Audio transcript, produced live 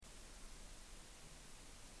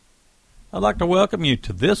I'd like to welcome you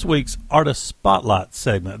to this week's Artist Spotlight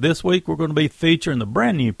segment. This week we're going to be featuring the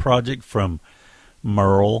brand new project from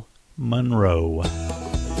Merle Monroe.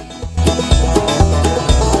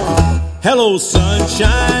 Hello,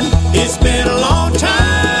 sunshine. It's been a long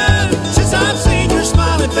time since I've seen your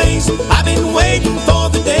smiling face. I've been waiting for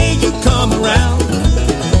the day you come around.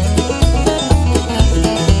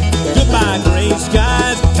 Goodbye, gray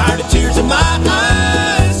skies. Tired of tears in my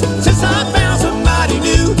eyes since I found somebody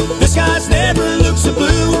new. The skies never look so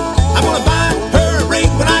blue. I'm gonna buy her a ring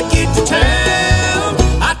when I get to town.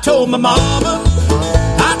 I told my mama,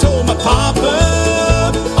 I told my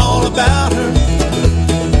papa all about her.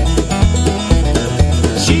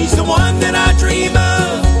 She's the one that I dream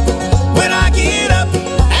of when I get up,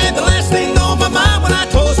 and the last thing on my mind when I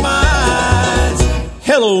close my eyes.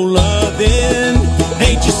 Hello, loving,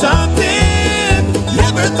 ain't you something?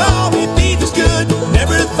 Never thought it'd be this good.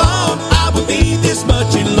 Never thought I would be this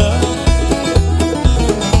much in love.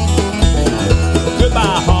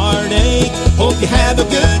 Goodbye, heartache, hope you have a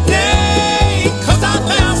good day, 'cause I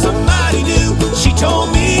found somebody new. She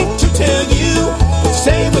told me to tell you,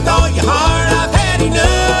 say with all your heart, I've had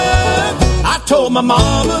enough. I told my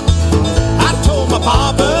mama, I told my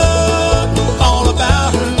papa all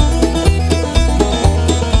about her.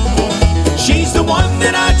 She's the one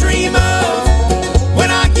that I dream of when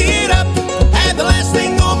I get up, and the last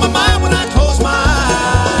thing on my mind when I close my eyes.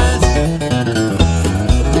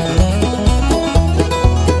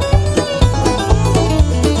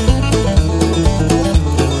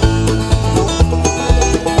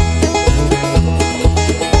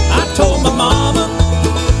 I told my mama,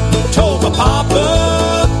 told my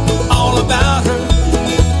papa all about her.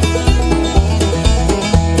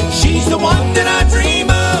 She's the one that I dream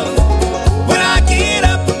of when I get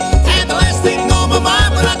up, and the last thing on my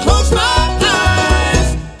mind when I close my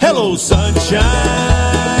eyes. Hello, sunshine.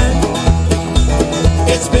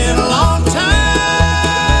 It's been a long time.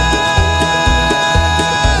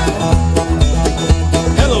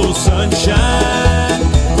 Hello, sunshine.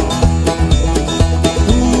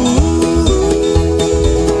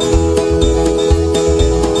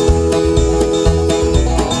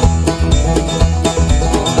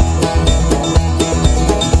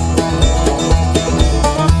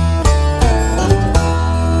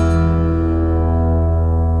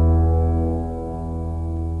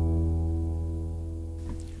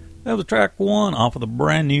 That was track one off of the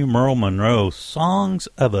brand new Merle Monroe, Songs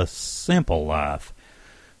of a Simple Life.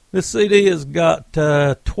 This CD has got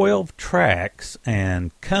 12 tracks,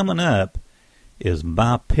 and coming up is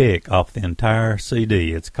my pick off the entire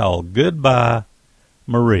CD. It's called Goodbye,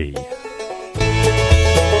 Marie.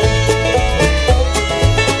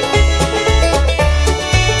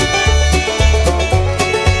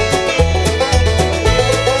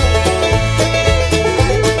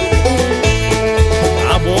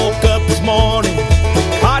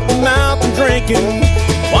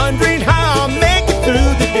 Wondering how I'll make it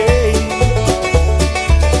through the day.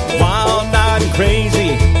 Wild-eyed and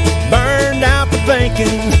crazy, burned out for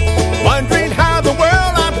thinking, wondering how the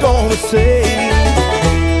world I'm gonna say.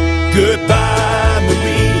 Goodbye,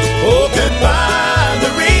 Marie, oh goodbye,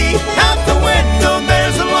 Marie. Out the window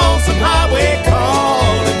there's a lonesome highway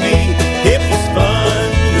calling me. It was fun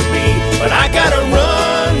to me, but I gotta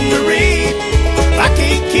run, Marie. If I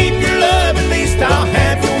can't keep your love, at least I'll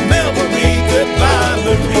have your memory. Goodbye,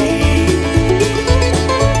 Marie.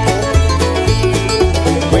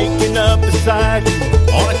 Waking up beside you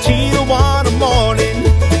on a Tijuana morning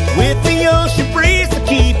with the ocean breeze to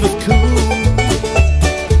keep us cool.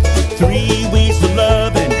 3 weeks of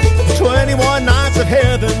loving, 21 nights of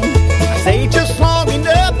heaven. I say just long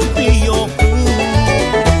enough to be your fool.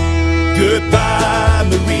 Goodbye,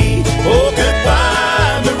 Marie. Oh,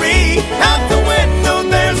 goodbye, Marie. Out the window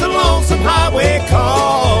there's a lonesome highway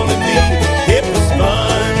calling me. It was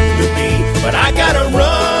fun to me, but I gotta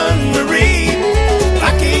run, Marie. If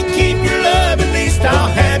I can't keep your love, at least I'll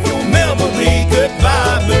have your memory.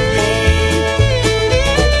 Goodbye, Marie.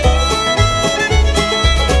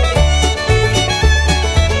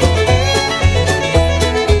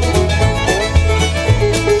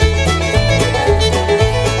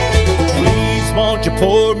 Please, won't you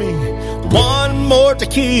pour me one more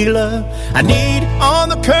tequila? I need all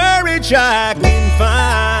the courage I can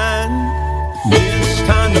find. This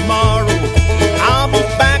time tomorrow I'll be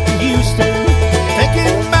back in Houston,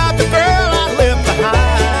 thinking about the girl I left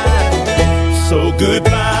behind. So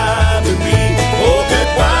goodbye, Marie. Oh,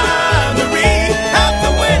 goodbye, Marie. Out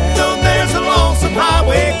the window there's a lonesome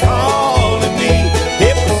highway calling me.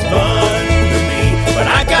 It was fun to me, but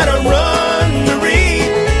I gotta run, Marie.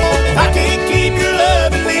 If I can't keep your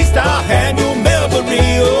love, at least I'll have your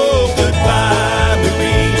memory. Oh, goodbye.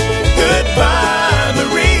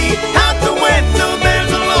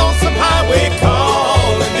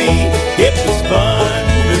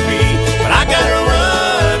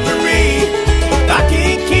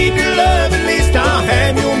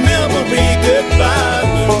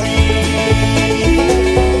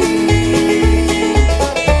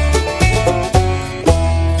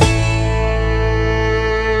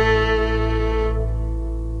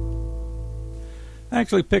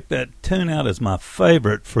 actually picked that tune out as my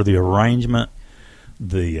favorite for the arrangement,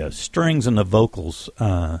 the strings and the vocals,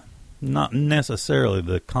 not necessarily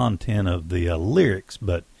the content of the lyrics,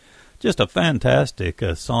 but just a fantastic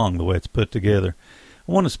song the way it's put together.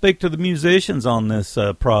 I want to speak to the musicians on this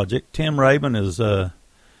project. Tim Raybon is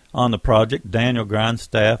on the project, Daniel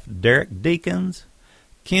Grindstaff, Derek Deakins,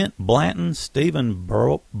 Kent Blanton, Stephen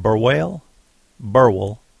Burwell,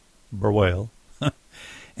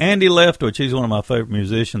 Andy Leftwich, he's one of my favorite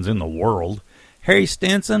musicians in the world. Harry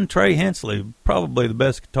Stinson, Trey Hensley, probably the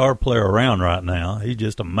best guitar player around right now. He's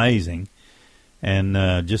just amazing. And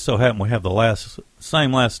just so happened we have the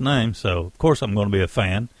same last name, so of course I'm going to be a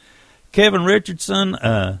fan. Kevin Richardson,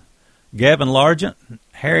 Gaven Largent,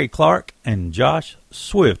 Harry Clark, and Josh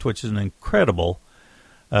Swift, which is an incredible,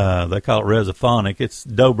 they call it resophonic. It's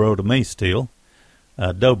dobro to me still,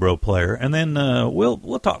 dobro player. And then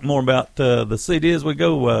we'll talk more about the CD as we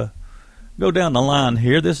go down the line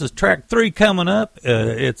here. This is track 3 coming up.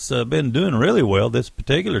 It's been doing really well, this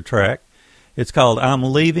particular track. It's called I'm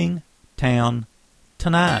Leaving Town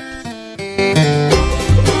Tonight.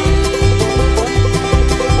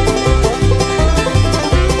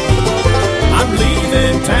 I'm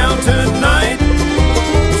leaving town tonight.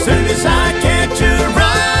 As soon as I catch a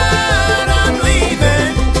ride, I'm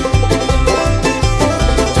leaving.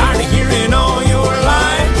 Tired of hearing all your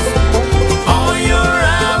lies, all your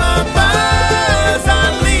alibis.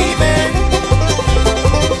 I'm leaving,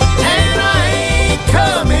 and I ain't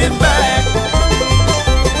coming back.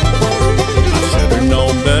 I should have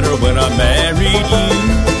known better when I married you.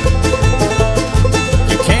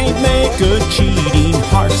 You can't make a cheating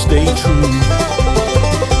heart stay true.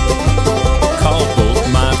 Call both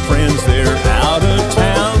my friends, they're out of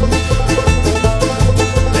town.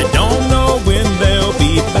 They don't know when they'll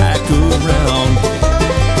be back around.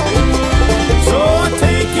 So I'm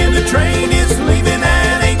taking the train, it's leaving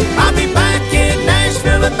at 8. I'll be back in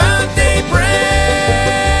Nashville about daybreak.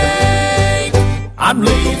 I'm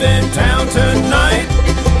leaving town tonight.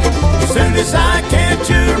 As soon as I catch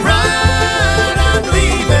a ride, I'm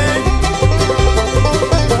leaving.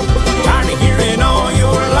 Tired of hearing all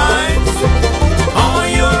your lies, all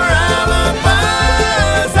your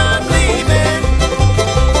alibis. I'm leaving,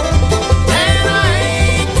 and I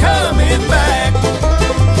ain't coming back.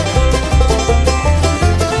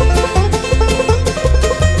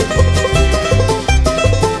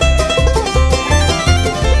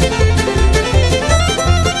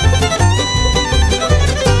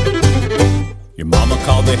 Your mama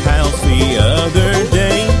called the house the other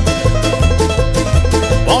day,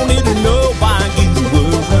 wanted to know why you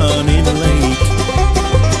were running late.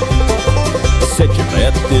 Said you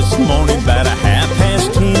left this morning about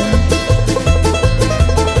 10:30.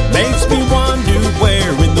 Makes me wonder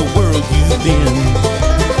where in the world you've been.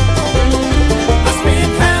 I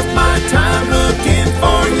spent half my time looking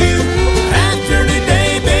for you. After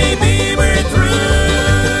today, baby, we're through.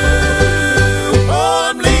 Oh,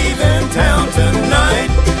 I'm leaving town tonight.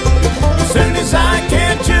 As soon as I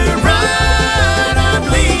catch a ride, I'm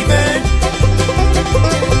leaving.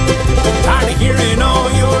 Tired of hearing all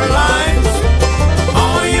your lies,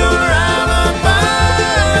 all your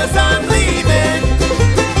alibis. I'm leaving,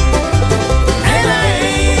 and I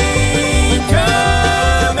ain't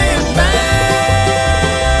coming back.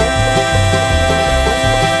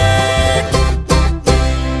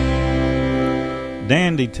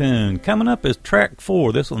 Dandy tune. Coming up is track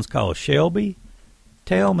 4. This one's called Shelby,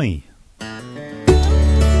 Tell Me.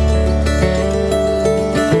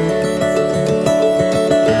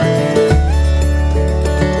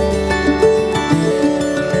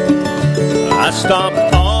 I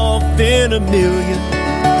stopped off in a million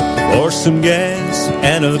for some gas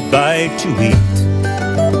and a bite to eat.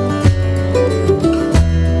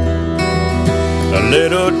 A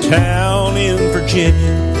little town in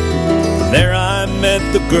Virginia, there I met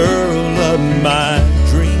the girl of my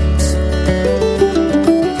dreams.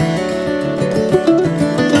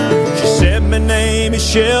 She said my name is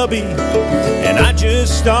Shelby, and I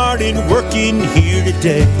just started working here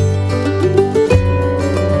today.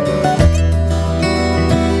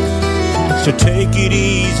 So take it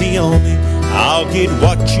easy on me, I'll get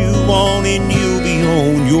what you want and you'll be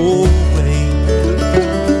on your way.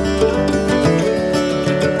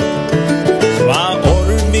 So I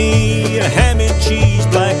ordered me a ham and cheese,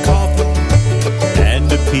 black coffee,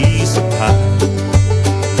 and a piece of pie.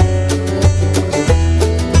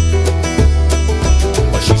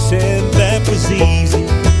 Well, she said that was easy,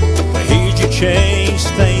 but here's your change,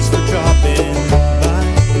 thanks for dropping by.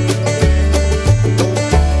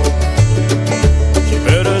 She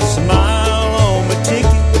put a smile on my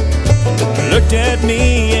ticket, looked at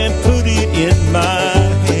me and put it in my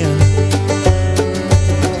hand.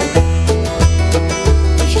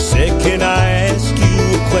 She said, can I ask you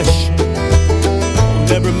a question? Oh,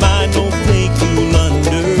 never mind, don't think you'll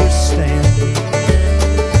understand.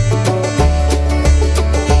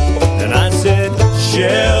 And I said,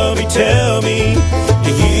 Shelby, tell me,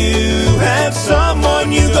 do you have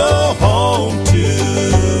someone you go home to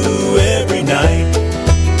every night?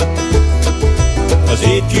 'Cause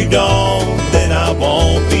if you don't, then I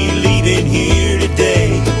won't be leaving here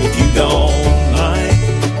today, if you don't mind.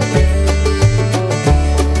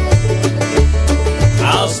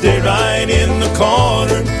 I'll stay right in the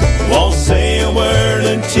corner, won't say a word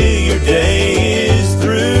until your day is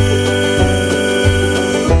through.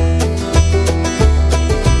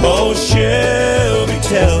 Oh, Shelby,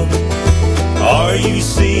 tell me, are you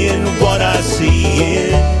seeing what I see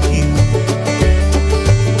in you?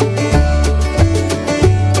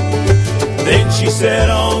 Then she said,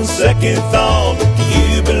 on second thought, do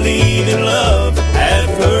you believe in love at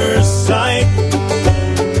first sight?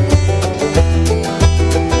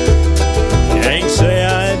 Can't say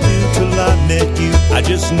I do till I met you, I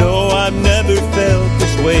just know I've never felt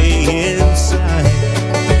this way inside.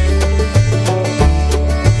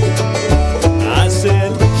 I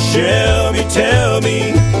said, Shelby, tell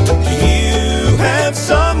me, do you have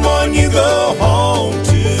someone you go home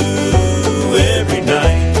to every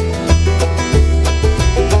night?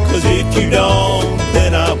 'Cause if you don't,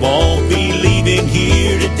 then I won't be leaving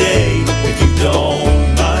here today, if you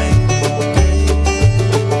don't mind.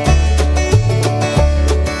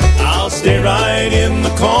 I'll stay right in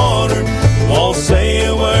the corner, won't say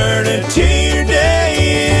a word until your day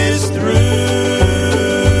is through.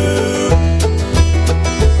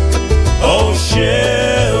 Oh,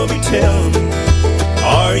 Shelby, tell me,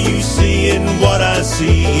 are you seeing what I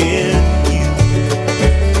see in you?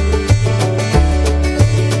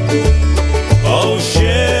 Oh,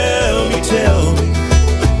 Shelby, tell me,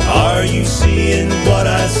 are you seeing what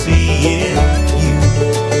I see in you?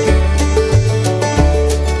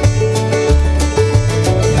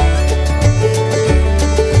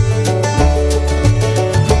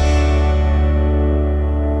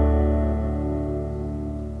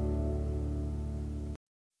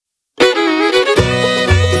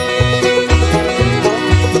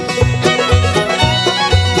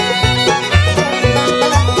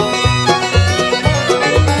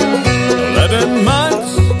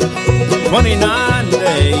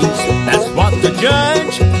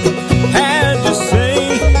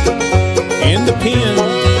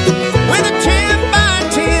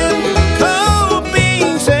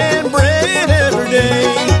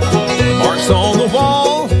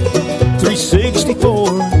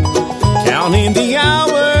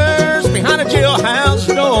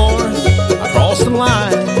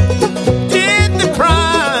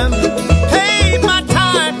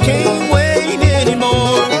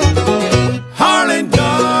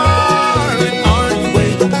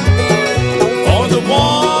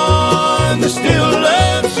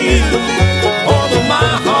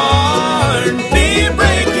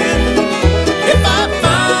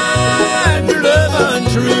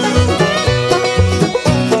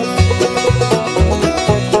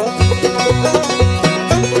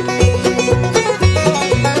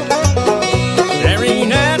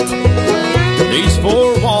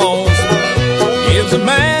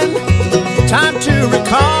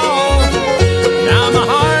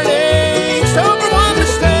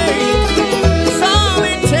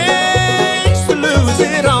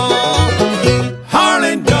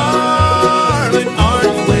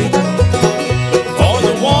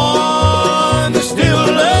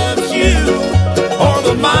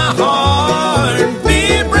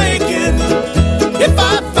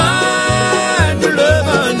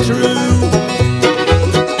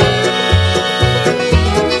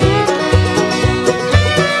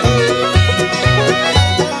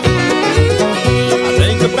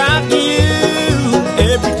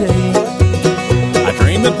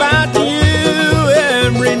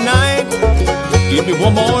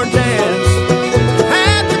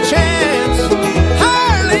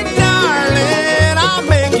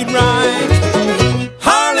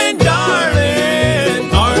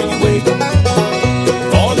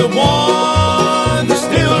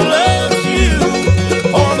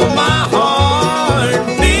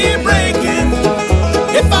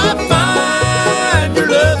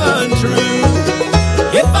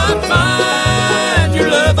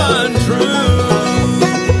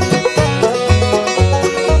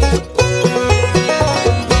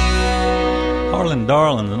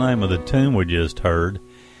 Tune we just heard.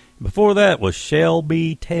 Before that was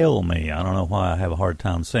Shelby Tell Me. I don't know why I have a hard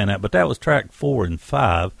time saying that, but that was track 4 and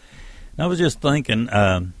 5. I was just thinking,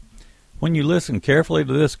 when you listen carefully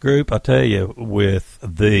to this group, I tell you, with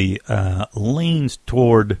the leans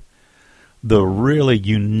toward the really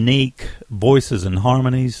unique voices and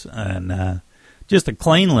harmonies, and just the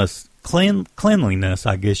cleanliness,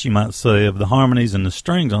 I guess you might say, of the harmonies and the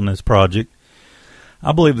strings on this project,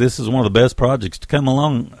 I believe this is one of the best projects to come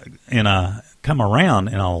around in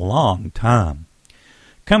a long time.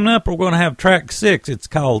 Coming up, we're going to have track 6. It's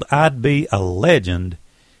called "I'd Be a Legend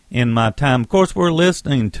in My Time." Of course, we're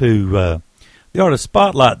listening to the Artist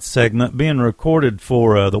Spotlight segment being recorded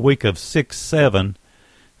for the week of 6/7.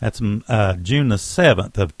 That's June the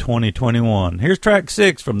 7th of 2021. Here's track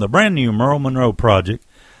 6 from the brand new Merle Monroe project,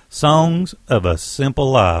 "Songs of a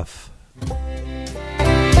Simple Life."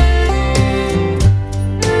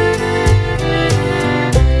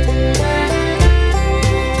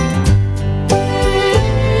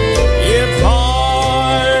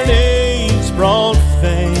 Brought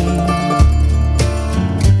fame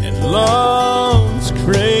and love's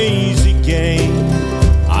crazy game,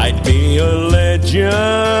 I'd be a legend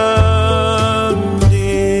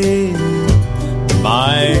in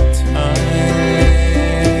my time.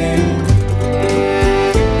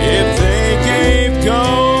 If they gave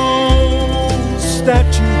gold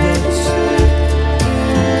statuettes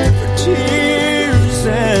for tears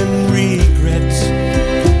and regrets,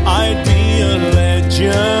 I'd be a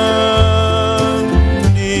legend.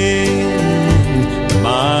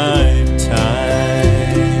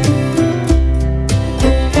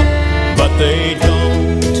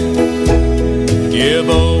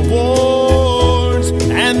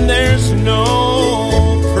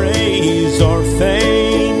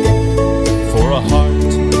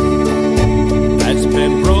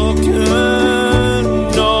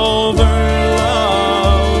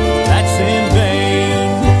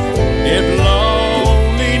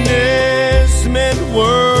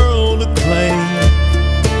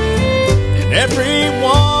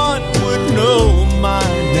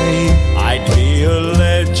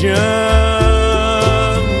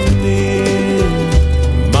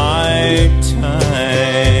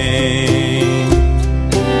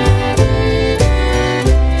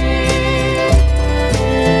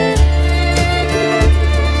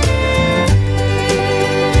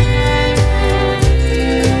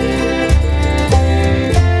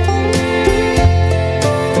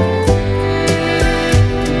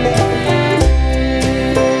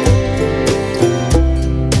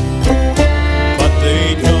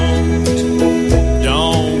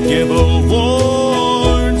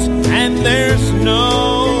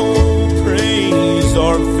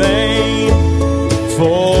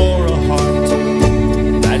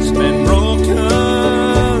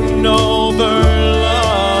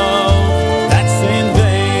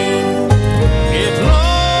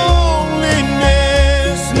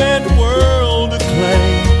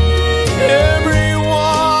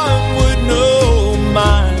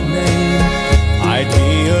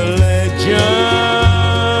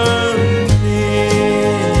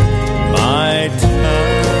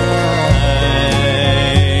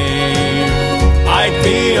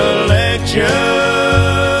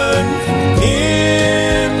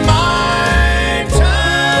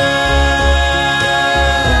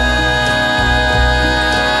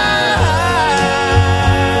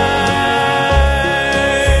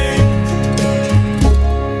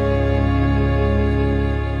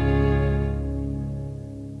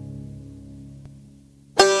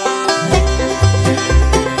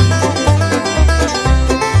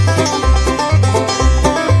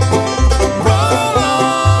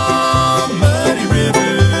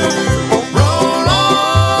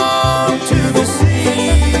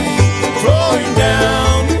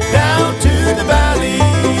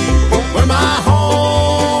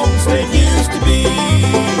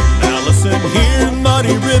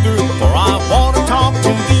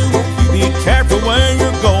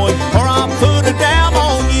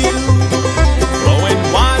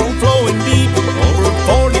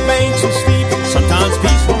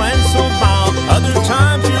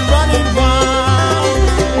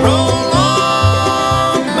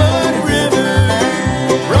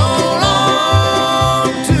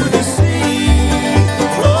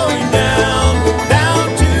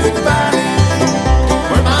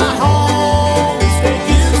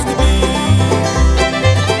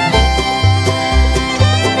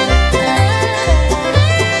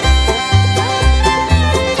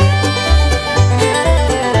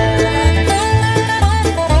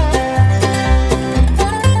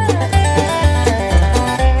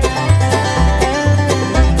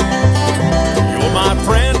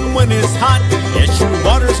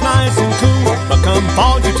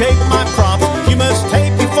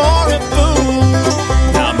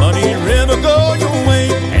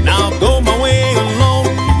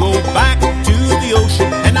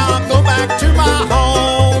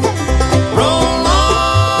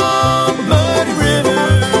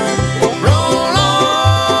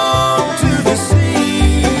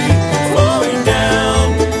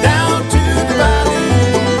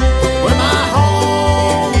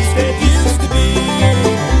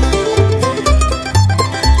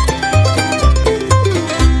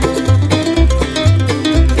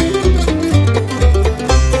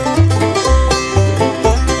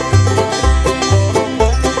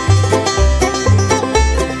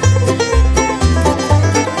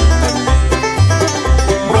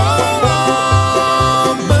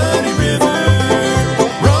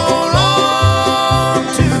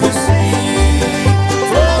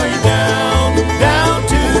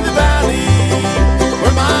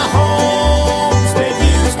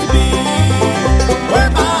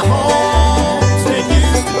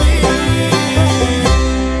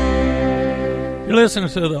 listening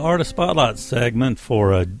to the Artist Spotlight segment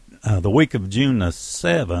for the week of June the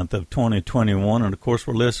 7th of 2021, and of course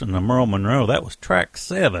we're listening to Merle Monroe. That was track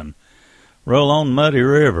 7, Roll on Muddy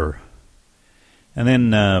River. And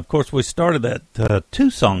then, of course, we started that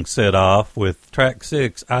two-song set off with track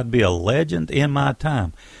 6, I'd Be a Legend in My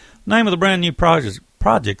Time. Name of the brand new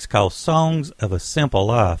project's called Songs of a Simple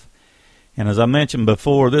Life. And as I mentioned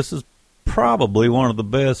before, this is probably one of the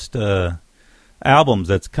best albums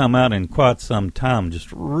that's come out in quite some time.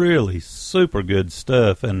 Just really super good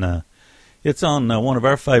stuff, and it's on one of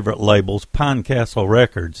our favorite labels, Pinecastle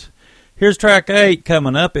Records. Here's track 8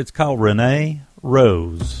 coming up. It's called Renee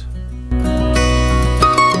Rose.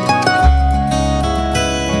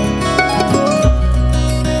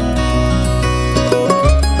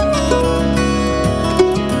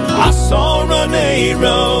 I saw Renee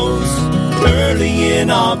Rose early in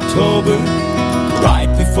October, right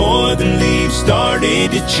before the leaves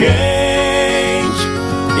started to change.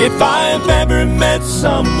 If I've ever met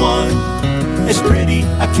someone as pretty,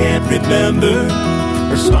 I can't remember.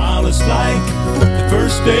 Her smile is like the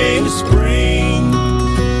first day of spring.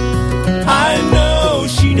 I know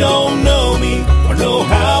she don't know me or know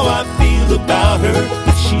how I feel about her.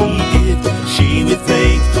 If she did, she would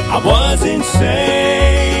think I was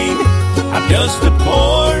insane. I'm just a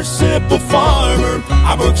poor, simple farmer.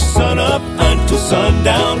 I work sun up until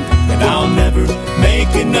sundown, and I'll never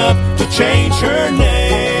make enough to change her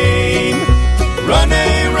name.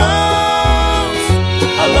 Renee Rose,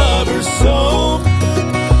 I love her so,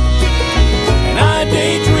 and I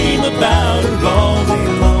daydream about her all day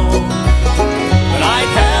long. But I'd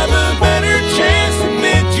have a better chance in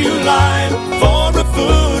mid-July for a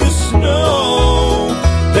foot of snow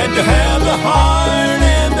than to have the heart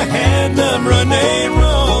and the hand of Renee Rose.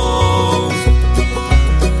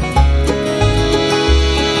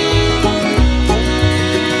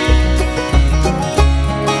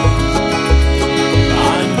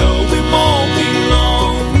 I know it won't be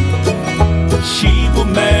long, but she will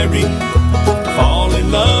marry, fall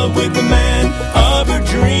in love with the man of her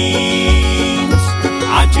dreams.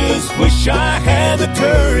 I just wish I had the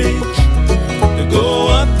courage to go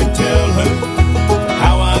up and tell her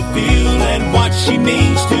how I feel and what she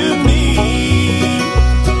means to me.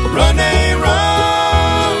 Renee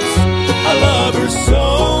Rose, I love her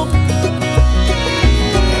so,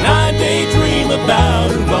 and I daydream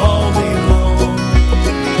about her all day long.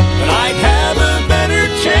 But I'd have a better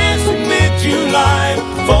chance in mid-July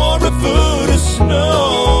for a foot of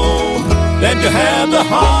snow than to have the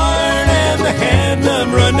heart and the hand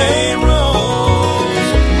of Renee Rose.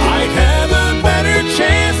 I'd have a better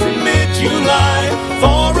chance in mid-July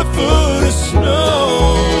for a foot of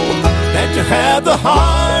snow than to have the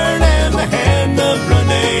heart and the hand of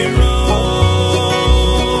Renee Rose.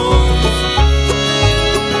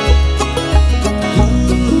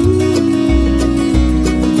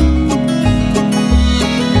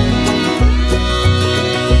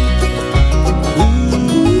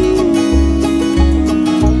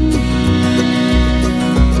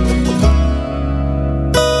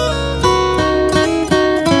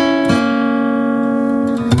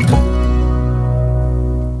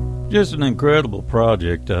 Just an incredible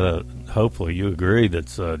project. Hopefully you agree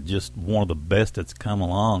that's just one of the best that's come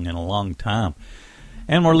along in a long time.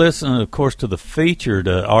 And we're listening, of course, to the featured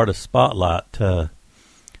Artist Spotlight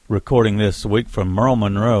recording this week from Merle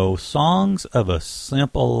Monroe, Songs of a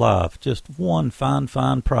Simple Life. Just one fine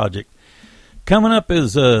project. Coming up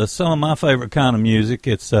is some of my favorite kind of music.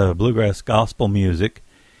 It's bluegrass gospel music.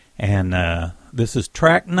 And this is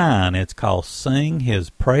track 9. It's called Sing His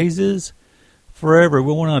Praises Forever.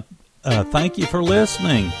 We want to thank you for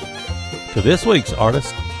listening to this week's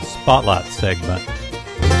Artist Spotlight segment.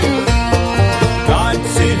 God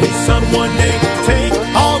sent his son one day to take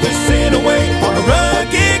all the sin away. On a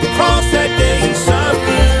rugged cross that day he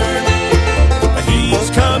suffered. But he's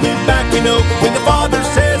coming back, you know, when the Father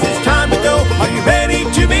says it's time to go. Are you ready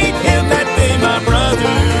to meet him that day, my brother?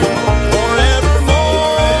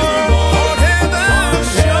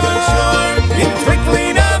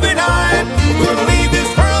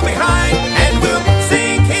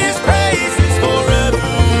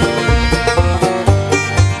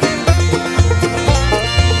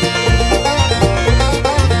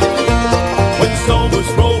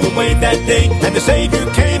 That day, and the Savior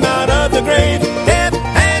came out of the grave. Death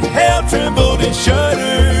and hell trembled and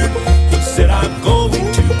shuddered. He said, I'm going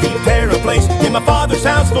to prepare a place in my Father's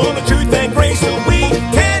house full of truth and grace, so we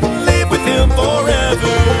can live with him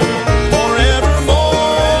forever.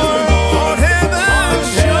 Forevermore. For heaven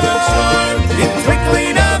shone in the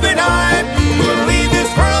twinkling of an eye. We'll leave this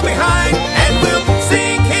world behind and we'll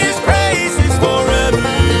sing his praises forever.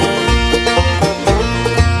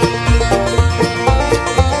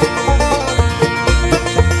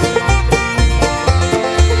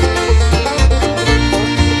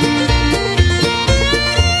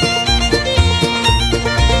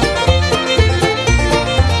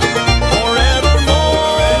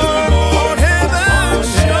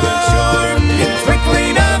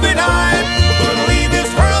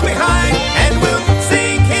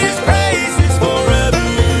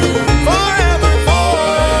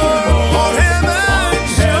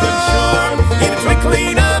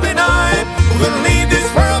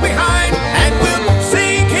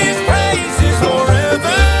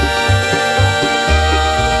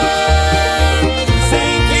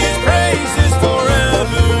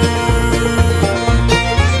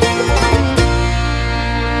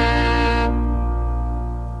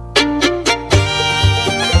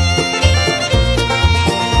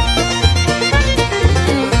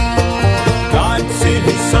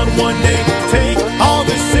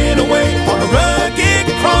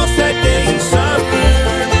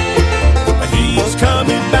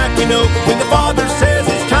 know when the Father says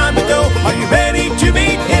it's time to go. Are you ready to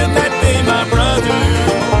meet him that day, my brother?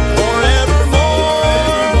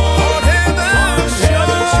 Forevermore, on heaven's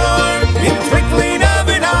shore, in the twinkling of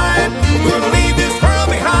an eye, we'll leave this world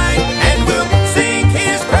behind and we'll sing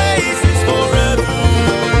his praises forever.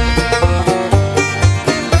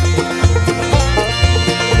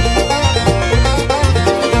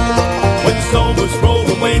 When the stone was rolled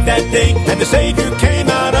away that day and the Savior came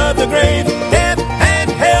out of the grave, death and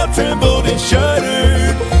hell trembled and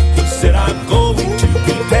shuddered. He said, I'm going to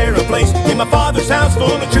prepare a place in my Father's house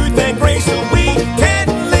full of truth and grace, so we can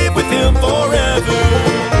live with him forever.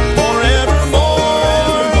 Forevermore,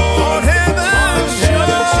 on heaven's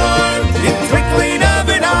shore, in the twinkling of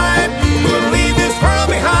an eye, we'll leave this world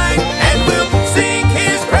behind and we'll sing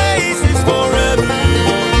his praises forever.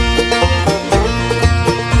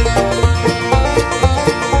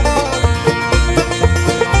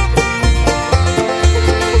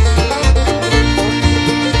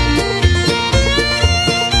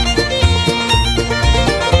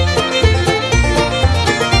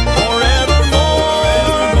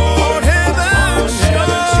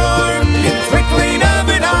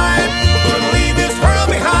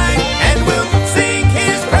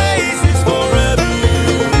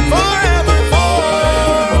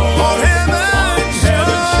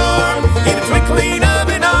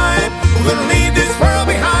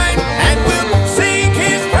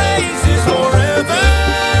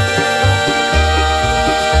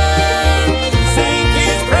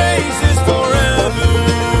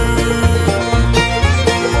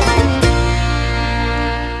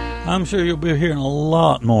 I'm sure you'll be hearing a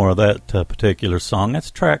lot more of that particular song. That's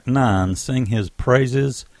track 9, Sing His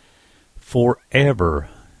Praises Forever.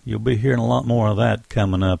 You'll be hearing a lot more of that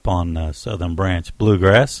coming up on Southern Branch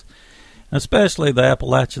Bluegrass, especially the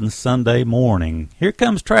Appalachian Sunday Morning. Here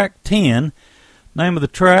comes track 10. Name of the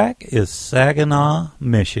track is Saginaw,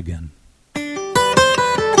 Michigan.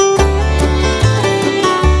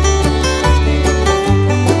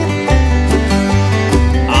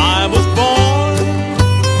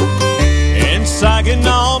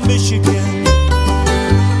 Saginaw, Michigan.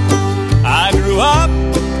 I grew up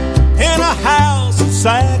in a house in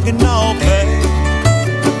Saginaw Bay.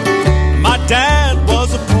 My dad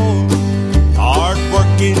was a poor,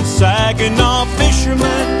 hard-working Saginaw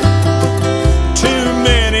fisherman. Too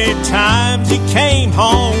many times he came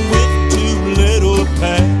home with too little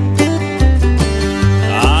pay.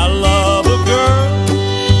 I love a girl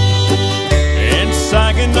in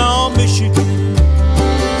Saginaw, Michigan.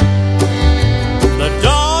 The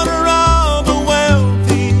daughter of a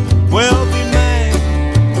wealthy man.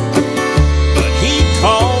 But he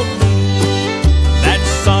called me that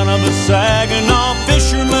son of a Saginaw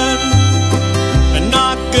fisherman, and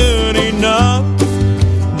not good enough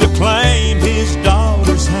to claim his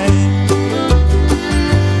daughter's hand.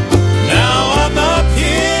 Now I'm up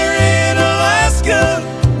here in Alaska,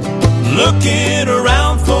 looking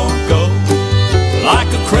around for gold.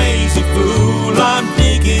 Like a crazy fool, I'm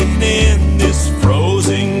digging in this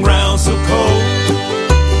frozen ground so cold.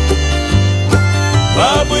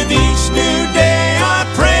 But with each new day I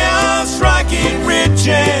pray I'll strike it rich,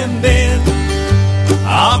 and then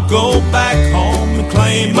I'll go back home and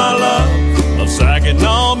claim my love of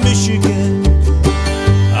Saginaw, Michigan.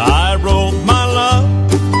 I wrote my love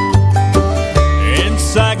in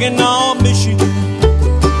Saginaw, Michigan.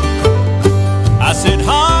 I said,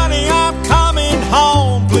 honey, I'm coming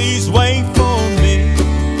home, please wait for me.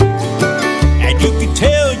 And you can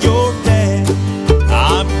tell your dad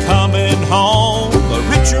I'm coming home a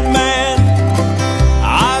richer man.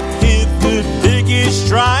 I've hit the biggest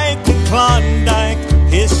strike in Klondike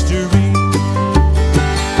history.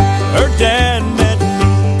 Her dad met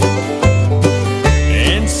me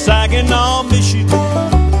in Saginaw, Michigan.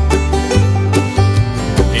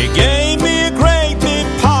 He gave me a great big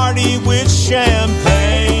party with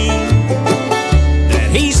champagne.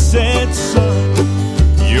 Then he said, son,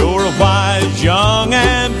 you're a wise, young,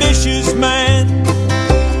 ambitious man.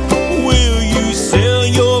 Will you sell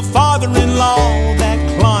your father-in-law that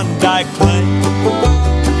Klondike claim?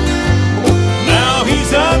 Now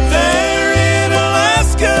he's up there in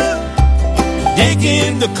Alaska,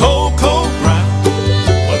 digging the cold, cold ground.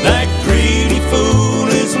 But that greedy fool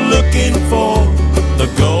is looking for the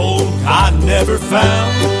gold I never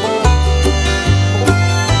found.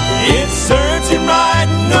 It's searching right,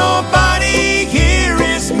 nobody here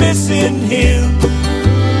is missing him.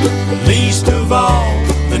 Least of all,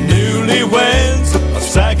 the newlyweds of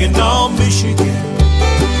Saginaw, Michigan.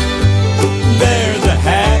 They're the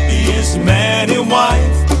happiest man and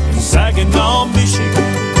wife in Saginaw,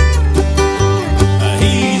 Michigan.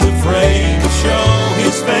 He's afraid to show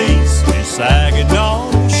his face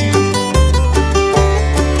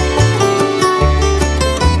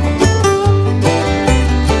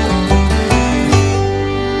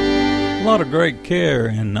great care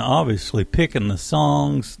in obviously picking the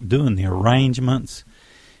songs, doing the arrangements,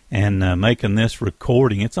 and making this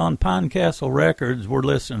recording. It's on Pinecastle Records. We're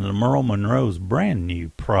listening to Merle Monroe's brand new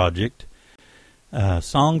project.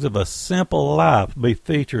 Songs of a Simple Life will be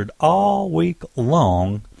featured all week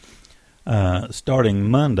long, starting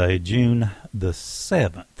Monday, June the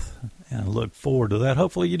 7th. And I look forward to that.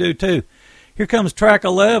 Hopefully you do too. Here comes track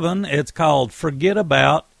 11. It's called Forget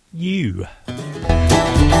About You.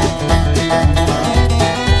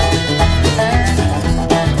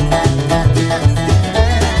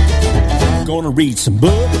 Gonna read some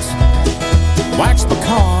books, wax my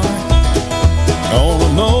car,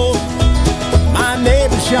 gonna mow my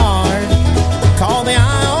neighbor's yard, call the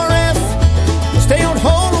IRS, stay on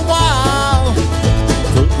hold a while,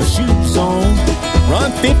 put my shoes on,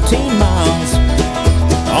 run 15 miles,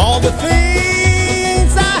 all the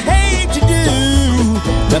things I hate to do,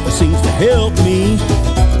 nothing seems to help me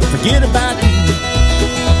forget about you.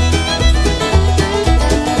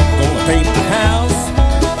 Gonna paint my house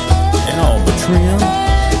and all the trim,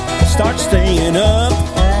 start staying up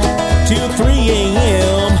till 3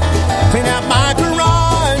 a.m., clean out my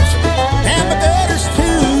garage and my gutters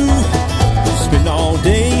too, spend all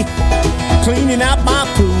day cleaning out my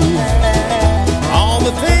pool, all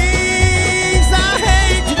the things I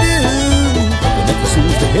hate to do, but nothing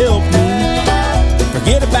seems to help me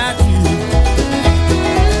forget about you.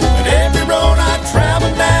 But every road I travel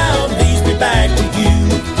down leads me back to you.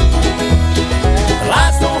 The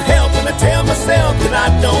lights don't help and I tell myself that I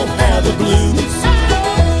don't have the blues.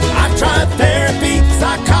 I've tried therapy,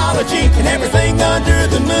 psychology, and everything under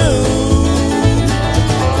the moon,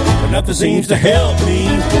 but nothing seems to help me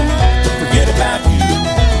forget about you.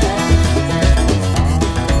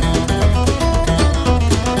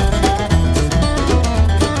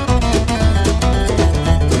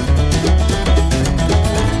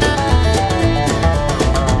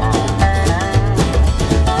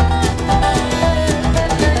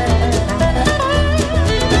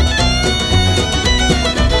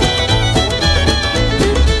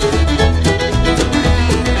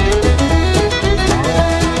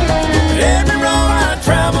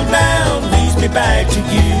 Back to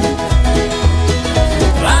you.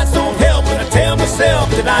 Lights don't help and I tell myself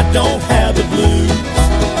that I don't have the blues.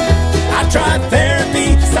 I tried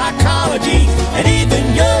therapy, psychology, and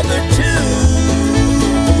even yoga too,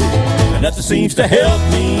 but nothing seems to help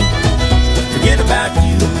me forget about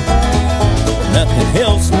you. Nothing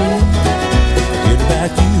helps me forget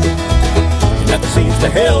about you. Nothing seems to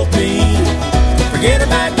help me forget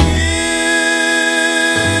about you.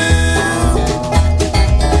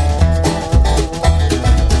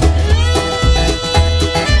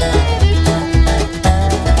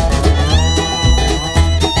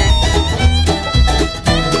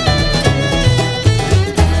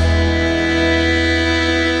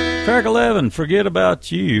 Track 11, Forget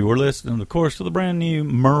About You. We're listening, of course, to the brand new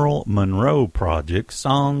Merle Monroe project,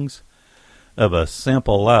 Songs of a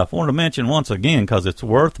Simple Life. I want to mention once again, because it's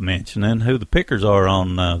worth mentioning, who the pickers are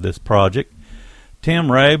on this project. Tim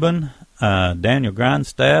Raybon, Daniel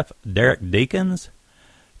Grindstaff, Derek Deakins,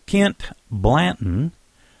 Kent Blanton,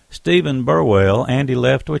 Stephen Burwell, Andy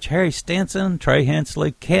Leftwich, Harry Stinson, Trey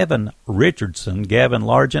Hensley, Kevin Richardson, Gaven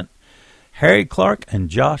Largent, Harry Clark, and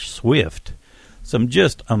Josh Swift. Some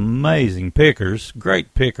just amazing pickers,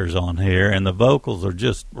 great pickers on here, and the vocals are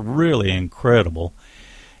just really incredible.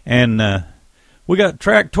 And we got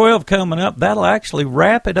track 12 coming up. That'll actually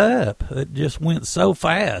wrap it up. It just went so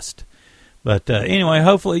fast. But anyway,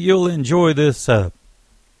 hopefully you'll enjoy this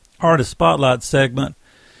Artist Spotlight segment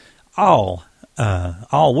all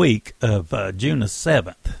week of June the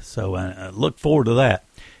 7th. So look forward to that.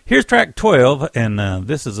 Here's track 12, and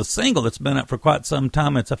this is a single that's been out for quite some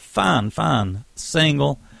time. It's a fine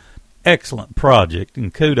single, excellent project,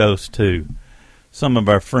 and kudos to some of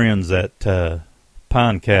our friends at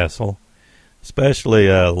Pinecastle, especially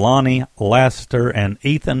Lonnie Lassiter and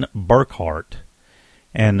Ethan Burkhart.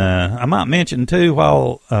 And I might mention, too,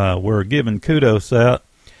 while we're giving kudos out,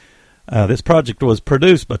 this project was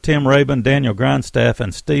produced by Tim Raybon, Daniel Grindstaff,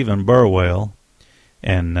 and Stephen Burwell.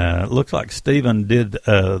 And it looks like Stephen did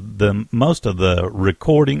the most of the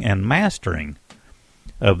recording and mastering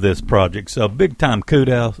of this project. So big time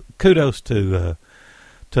kudos to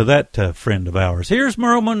that friend of ours. Here's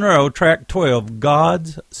Merle Monroe, track 12,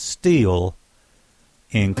 God's Still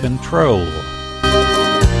in Control.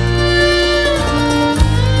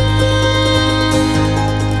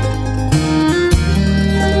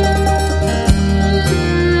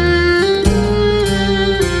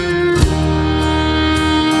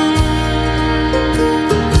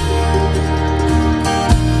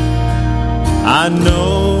 I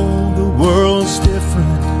know the world's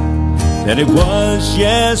that it was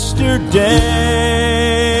yesterday.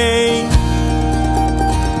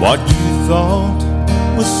 What you thought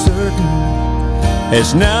was certain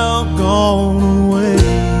has now gone away.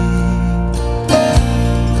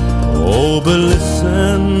 Oh, but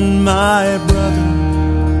listen, my brother,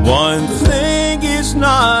 one thing is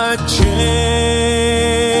not changed.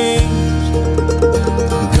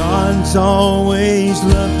 God's always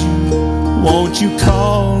loved you. Won't you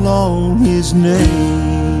call on his name?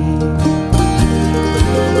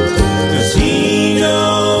 'Cause he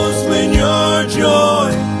knows when your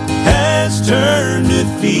joy has turned to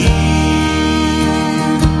fear.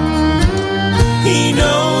 He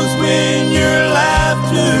knows when your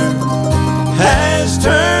laughter has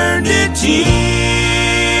turned to tears.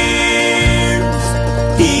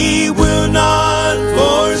 He will not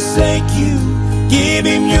forsake you. Give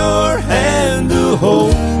him your hand to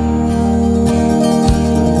hold.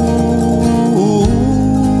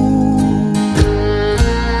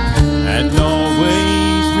 And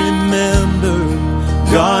always remember,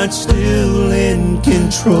 God's still in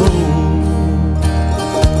control.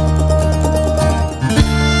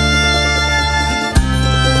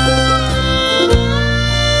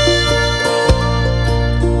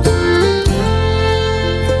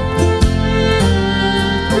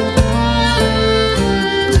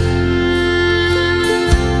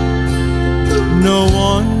 No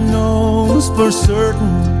one knows for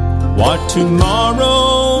certain what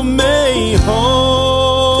tomorrow may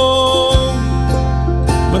hold,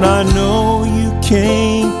 but I know you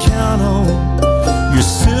can't count on your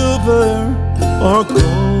silver or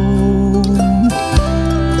gold.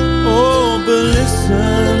 Oh, but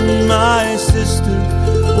listen, my sister,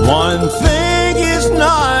 one thing is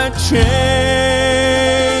not changed.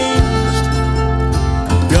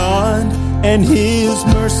 God and his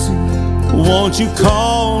mercy, won't you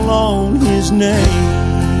call on his name?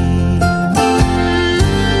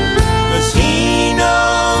 'Cause he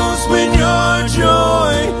knows when your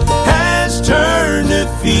joy has turned to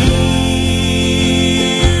fear.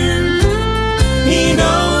 He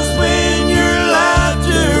knows when your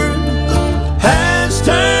laughter has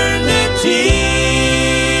turned to tears.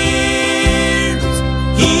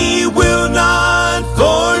 He will not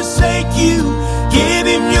forsake you. Give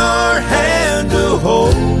him your hand to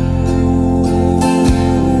hold.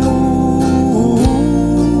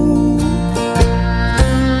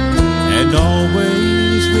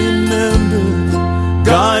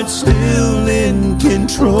 God's still in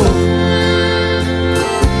control.